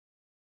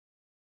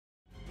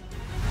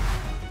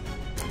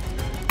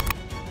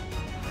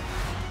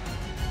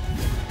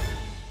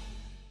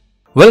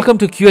Welcome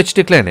to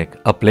QHT Clinic,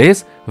 a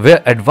place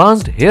where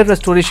advanced hair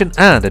restoration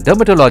and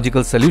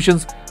dermatological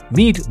solutions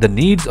meet the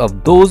needs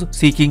of those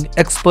seeking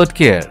expert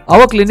care.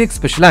 Our clinic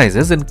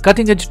specializes in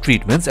cutting-edge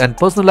treatments and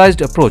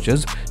personalized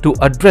approaches to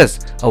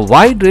address a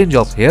wide range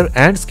of hair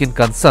and skin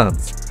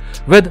concerns.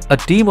 With a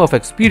team of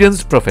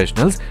experienced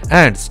professionals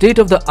and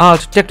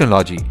state-of-the-art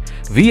technology,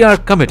 we are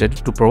committed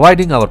to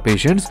providing our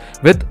patients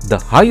with the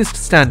highest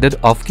standard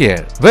of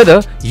care.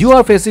 Whether you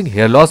are facing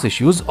hair loss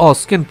issues or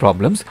skin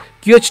problems,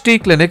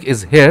 QHT Clinic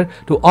is here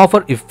to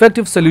offer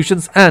effective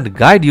solutions and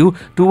guide you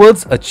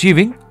towards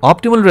achieving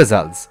optimal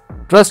results.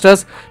 Trust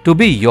us to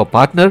be your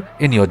partner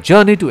in your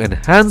journey to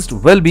enhanced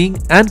well-being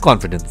and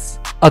confidence.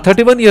 A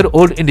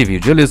 31-year-old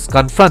individual is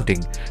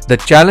confronting the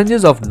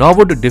challenges of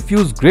Norwood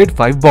diffuse grade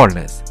 5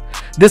 baldness.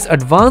 This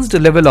advanced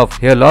level of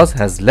hair loss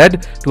has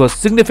led to a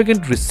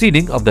significant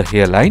receding of the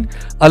hairline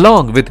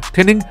along with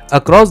thinning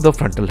across the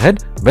frontal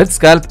head,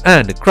 mid-scalp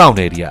and crown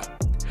area.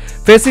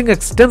 Facing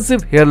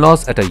extensive hair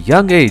loss at a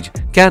young age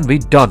can be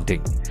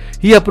daunting.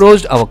 He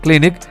approached our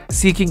clinic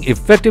seeking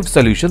effective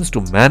solutions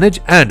to manage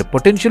and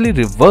potentially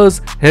reverse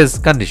his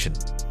condition.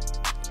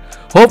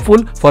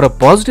 Hopeful for a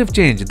positive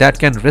change that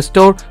can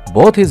restore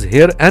both his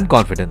hair and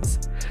confidence,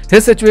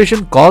 his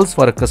situation calls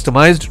for a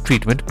customized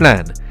treatment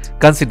plan,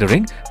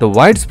 considering the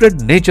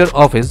widespread nature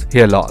of his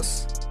hair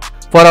loss.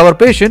 For our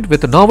patient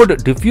with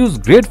Norwood diffuse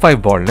grade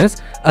 5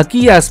 baldness, a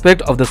key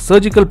aspect of the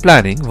surgical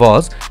planning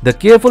was the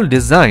careful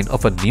design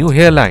of a new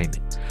hairline.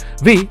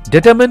 We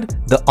determined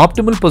the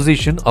optimal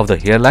position of the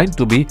hairline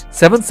to be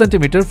 7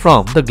 cm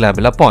from the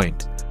glabella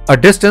point, a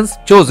distance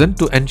chosen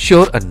to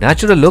ensure a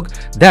natural look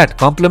that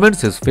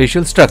complements his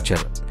facial structure.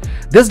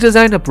 This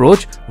design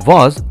approach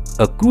was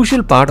a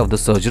crucial part of the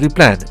surgery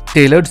plan,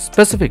 tailored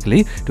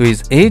specifically to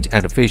his age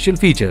and facial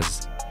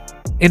features.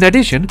 In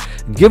addition,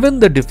 given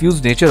the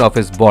diffuse nature of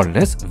his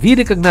baldness, we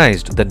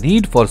recognized the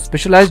need for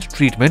specialized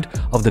treatment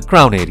of the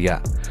crown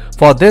area.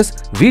 For this,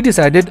 we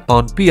decided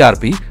on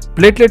PRP,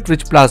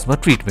 platelet-rich plasma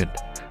treatment,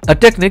 a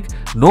technique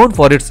known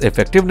for its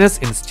effectiveness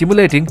in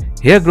stimulating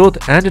hair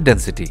growth and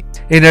density.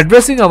 In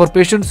addressing our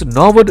patient's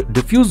Norwood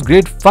diffuse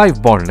grade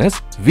 5 baldness,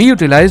 we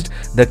utilized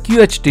the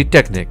QHT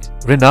technique,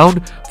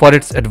 renowned for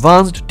its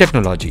advanced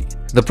technology.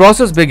 The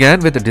process began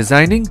with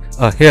designing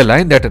a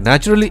hairline that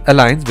naturally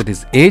aligns with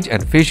his age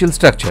and facial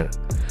structure.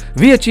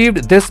 We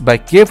achieved this by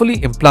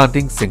carefully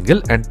implanting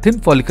single and thin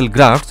follicle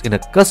grafts in a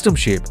custom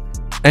shape,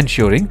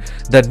 ensuring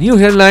the new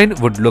hairline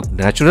would look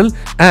natural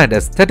and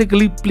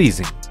aesthetically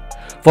pleasing.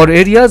 For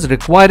areas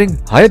requiring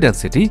higher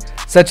density,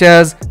 such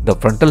as the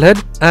frontal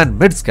head and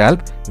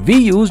mid-scalp, we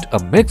used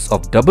a mix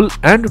of double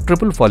and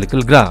triple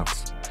follicle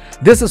grafts.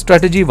 This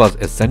strategy was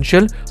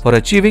essential for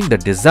achieving the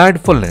desired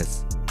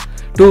fullness.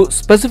 To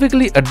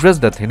specifically address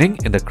the thinning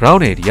in the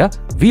crown area,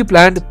 we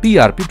planned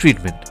PRP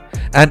treatment,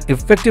 an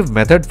effective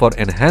method for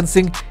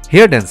enhancing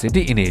hair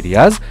density in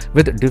areas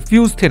with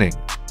diffuse thinning.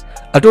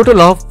 A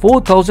total of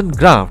 4,000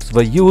 grafts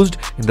were used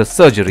in the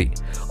surgery,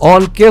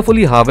 all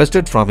carefully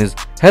harvested from his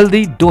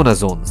healthy donor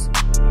zones.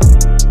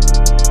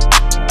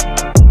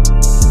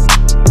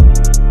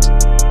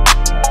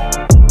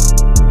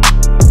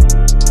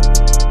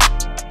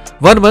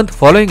 One month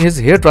following his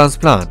hair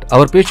transplant,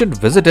 our patient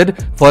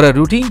visited for a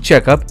routine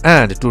checkup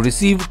and to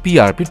receive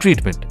PRP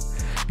treatment.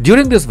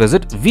 During this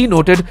visit, we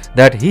noted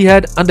that he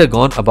had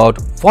undergone about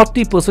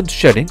 40%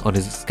 shedding on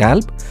his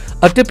scalp,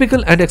 a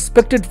typical and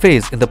expected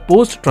phase in the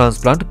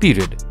post-transplant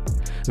period.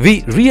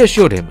 We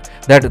reassured him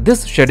that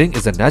this shedding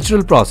is a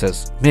natural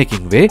process,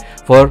 making way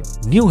for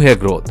new hair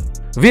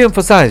growth. We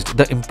emphasized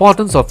the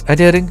importance of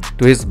adhering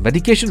to his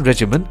medication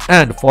regimen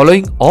and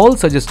following all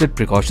suggested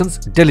precautions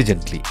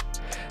diligently.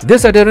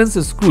 This adherence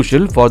is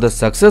crucial for the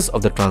success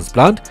of the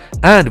transplant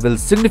and will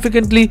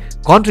significantly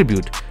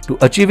contribute to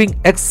achieving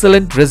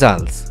excellent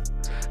results.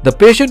 The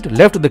patient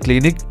left the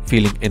clinic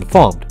feeling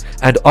informed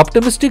and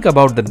optimistic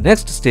about the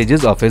next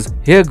stages of his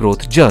hair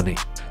growth journey.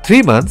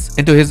 3 months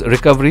into his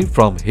recovery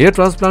from hair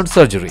transplant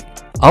surgery,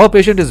 our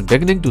patient is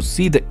beginning to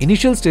see the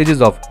initial stages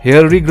of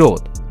hair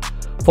regrowth.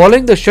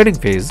 Following the shedding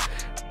phase,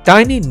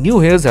 tiny new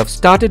hairs have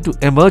started to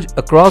emerge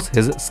across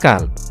his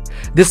scalp.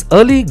 This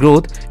early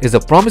growth is a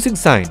promising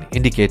sign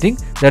indicating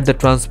that the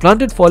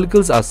transplanted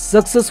follicles are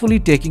successfully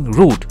taking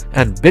root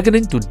and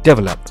beginning to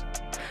develop.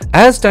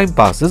 As time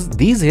passes,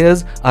 these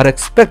hairs are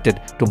expected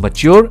to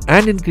mature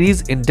and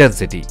increase in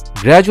density,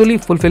 gradually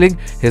fulfilling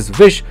his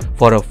wish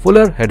for a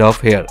fuller head of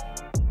hair.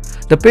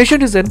 The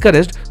patient is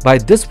encouraged by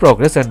this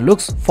progress and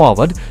looks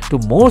forward to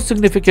more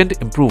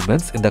significant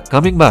improvements in the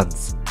coming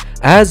months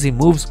as he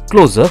moves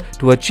closer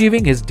to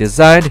achieving his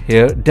desired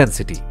hair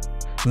density.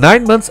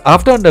 9 months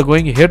after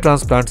undergoing hair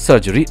transplant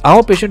surgery,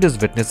 our patient is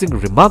witnessing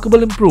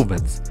remarkable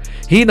improvements.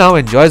 He now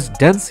enjoys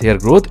dense hair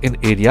growth in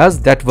areas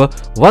that were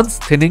once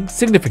thinning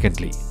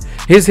significantly.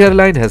 His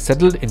hairline has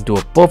settled into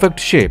a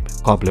perfect shape,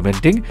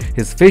 complementing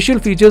his facial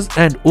features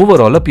and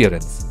overall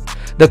appearance.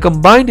 The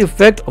combined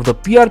effect of the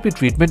PRP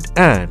treatment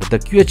and the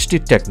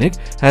QHT technique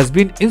has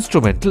been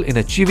instrumental in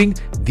achieving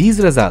these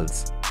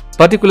results.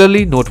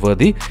 Particularly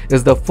noteworthy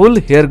is the full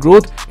hair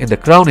growth in the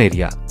crown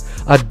area.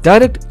 a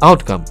direct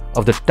outcome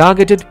of the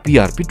targeted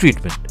PRP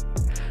treatment.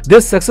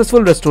 This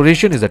successful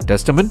restoration is a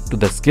testament to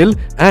the skill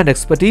and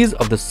expertise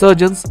of the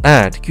surgeons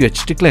at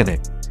QHT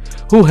Clinic,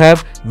 who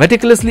have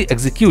meticulously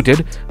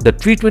executed the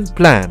treatment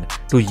plan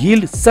to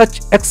yield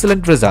such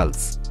excellent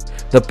results.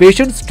 The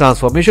patient's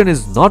transformation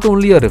is not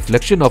only a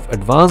reflection of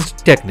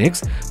advanced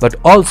techniques but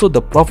also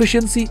the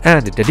proficiency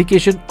and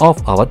dedication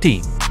of our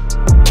team.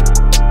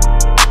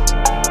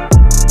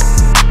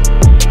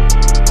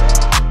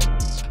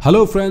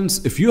 Hello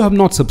friends, if you have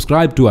not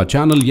subscribed to our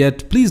channel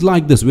yet, please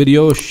like this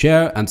video,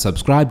 share and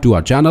subscribe to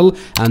our channel,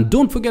 and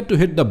don't forget to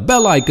hit the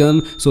bell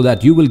icon so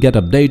that you will get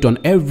update on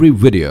every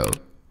video.